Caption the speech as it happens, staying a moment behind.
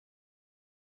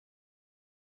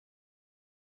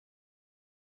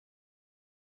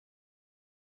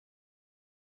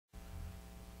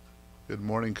Good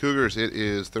morning, Cougars. It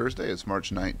is Thursday. It's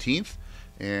March 19th,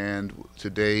 and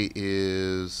today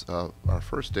is our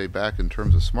first day back in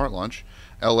terms of Smart Lunch.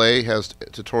 LA has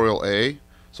tutorial A.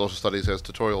 Social Studies has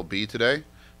tutorial B today,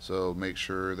 so make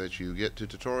sure that you get to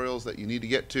tutorials that you need to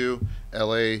get to.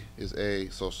 LA is A,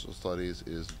 Social Studies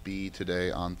is B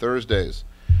today on Thursdays.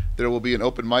 There will be an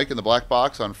open mic in the Black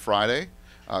Box on Friday.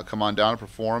 Come on down and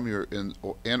perform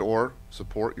or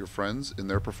support your friends in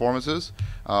their performances.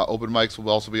 Open mics will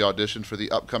also be auditioned for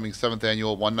the upcoming 7th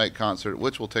annual one-night concert,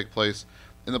 which will take place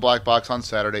in the Black Box on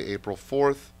Saturday, April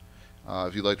 4th.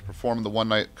 If you'd like to perform in the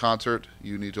one-night concert,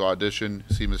 you need to audition.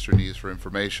 See Mr. Nees for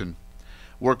information.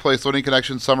 Workplace Learning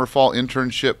Connection summer-fall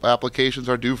internship applications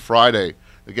are due Friday.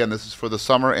 Again, this is for the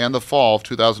summer and the fall of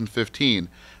 2015.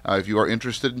 If you are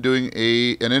interested in doing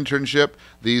an internship,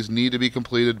 these need to be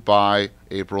completed by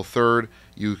April 3rd.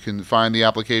 You can find the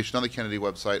application on the Kennedy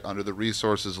website under the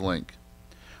resources link.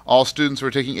 All students who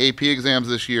are taking AP exams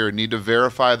this year need to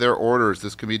verify their orders.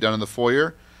 This can be done in the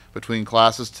foyer between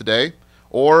classes today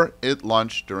or at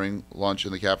lunch, during lunch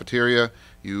in the cafeteria.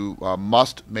 You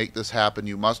must make this happen.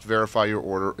 You must verify your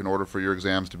order in order for your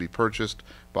exams to be purchased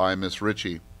by Ms.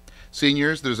 Ritchie.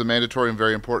 Seniors, there's a mandatory and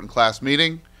very important class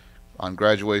meeting on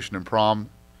graduation and prom,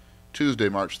 Tuesday,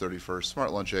 March 31st,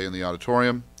 Smart Lunch A in the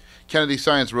auditorium. Kennedy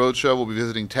Science Roadshow will be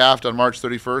visiting Taft on March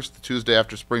 31st, the Tuesday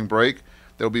after spring break.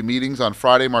 There will be meetings on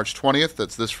Friday, March 20th,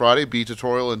 that's this Friday, B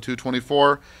tutorial in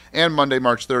 224, and Monday,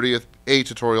 March 30th, A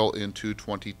tutorial in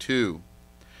 222.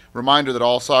 Reminder that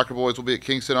all soccer boys will be at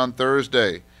Kingston on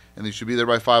Thursday, and they should be there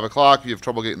by 5 o'clock. If you have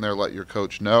trouble getting there, let your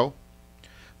coach know.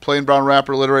 Plain Brown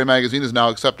Wrapper Literary Magazine is now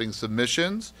accepting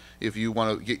submissions. If you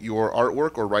want to get your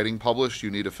artwork or writing published, you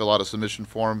need to fill out a submission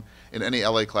form in any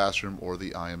LA classroom or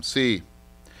the IMC.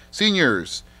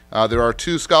 Seniors, there are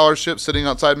 2 scholarships sitting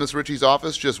outside Ms. Ritchie's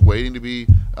office just waiting to be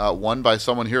won by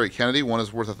someone here at Kennedy. One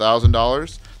is worth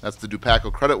 $1,000. That's the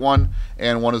Dupaco Credit one.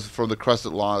 And one is from the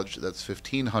Crescent Lodge. That's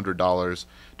 $1,500.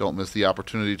 Don't miss the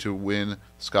opportunity to win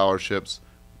scholarships.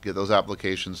 Get those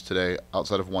applications today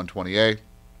outside of 120A.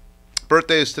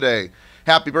 Birthdays today.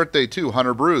 Happy birthday to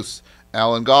Hunter Bruce,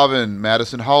 Alan Govin,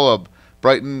 Madison Hollub,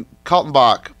 Brighton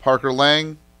Kaltenbach, Parker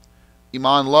Lang,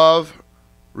 Iman Love,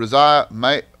 Riza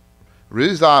Maid,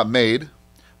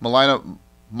 Melina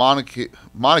Monarchy,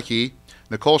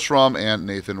 Nicole Schrum, and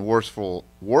Nathan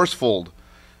Worsfold.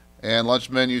 And lunch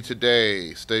menu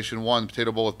today, Station 1,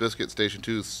 potato bowl with biscuit. Station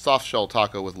 2, soft shell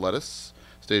taco with lettuce.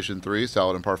 Station 3,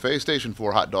 salad and parfait. Station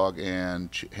 4, hot dog and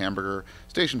hamburger.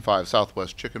 Station 5,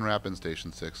 Southwest chicken wrap. And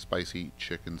Station 6, spicy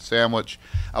chicken sandwich.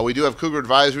 We do have Cougar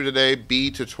Advisory today,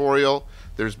 B tutorial.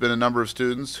 There's been a number of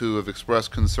students who have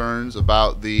expressed concerns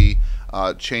about the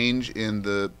change in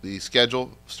the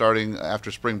schedule starting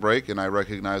after spring break, and I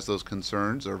recognize those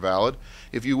concerns are valid.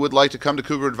 If you would like to come to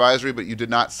Cougar Advisory but you did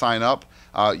not sign up,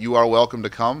 you are welcome to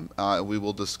come. We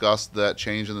will discuss that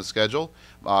change in the schedule,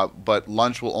 but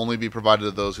lunch will only be provided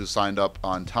to those who signed up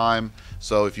on time.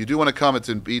 So if you do want to come, it's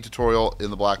in B tutorial in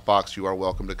the Black Box. You are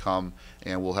welcome to come,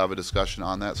 and we'll have a discussion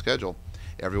on that schedule.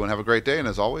 Everyone have a great day, and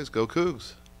as always, go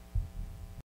Cougs.